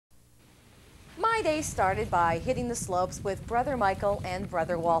My day started by hitting the slopes with Brother Michael and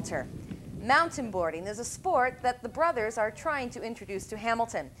Brother Walter. Mountain boarding is a sport that the brothers are trying to introduce to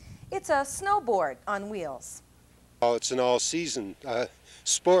Hamilton. It's a snowboard on wheels. Oh, it's an all-season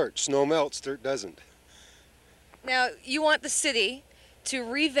sport. Snow melts, dirt doesn't. Now, you want the city to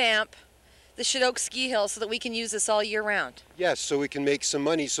revamp the Chedoke ski hill so that we can use this all year round? Yes, so we can make some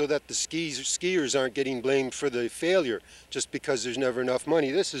money so that the skiers aren't getting blamed for the failure just because there's never enough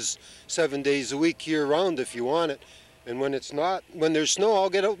money. This is 7 days a week year-round if you want it. And when it's not, when there's snow, I'll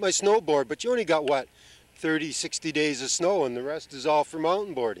get out my snowboard. But you only got, what, 30, 60 days of snow, and the rest is all for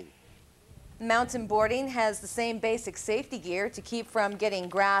mountain boarding. Mountain boarding has the same basic safety gear to keep from getting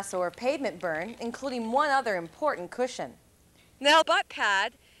grass or pavement burn, including one other important cushion. Now, butt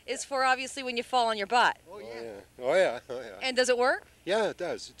pad is for obviously when you fall on your butt. Oh, yeah. Oh, yeah. Oh, yeah. And does it work? Yeah, it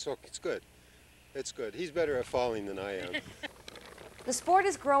does. It's good. It's good. He's better at falling than I am. The sport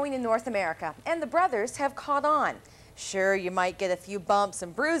is growing in North America, and the brothers have caught on. Sure, you might get a few bumps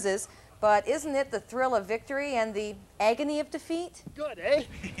and bruises, but isn't it the thrill of victory and the agony of defeat? Good, eh?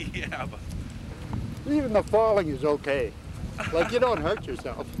 Yeah, but Even the falling is okay. Like, you don't hurt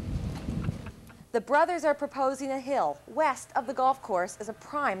yourself. The brothers are proposing a hill west of the golf course as a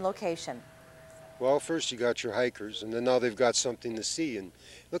prime location. Well, first you got your hikers, and then now they've got something to see. And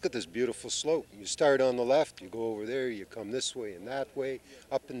look at this beautiful slope. You start on the left, you go over there, you come this way and that way,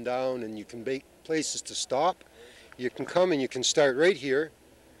 up and down, and you can make places to stop. You can come and you can start right here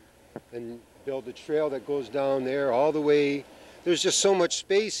and build a trail that goes down there all the way. There's just so much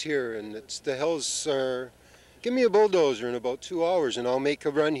space here, and the hills are... Give me a bulldozer in about 2 hours and I'll make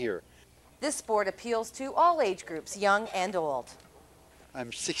a run here. This sport appeals to all age groups, young and old.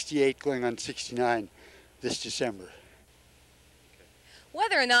 I'm 68 going on 69 this December.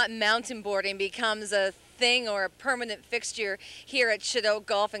 Whether or not mountain boarding becomes a thing or a permanent fixture here at Chedoke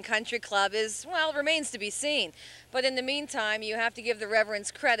Golf and Country Club is, well, remains to be seen. But in the meantime, you have to give the Reverends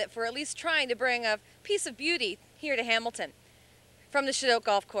credit for at least trying to bring a piece of beauty here to Hamilton. From the Chedoke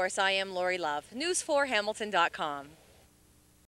Golf Course, I am Lori Love, News4Hamilton.com.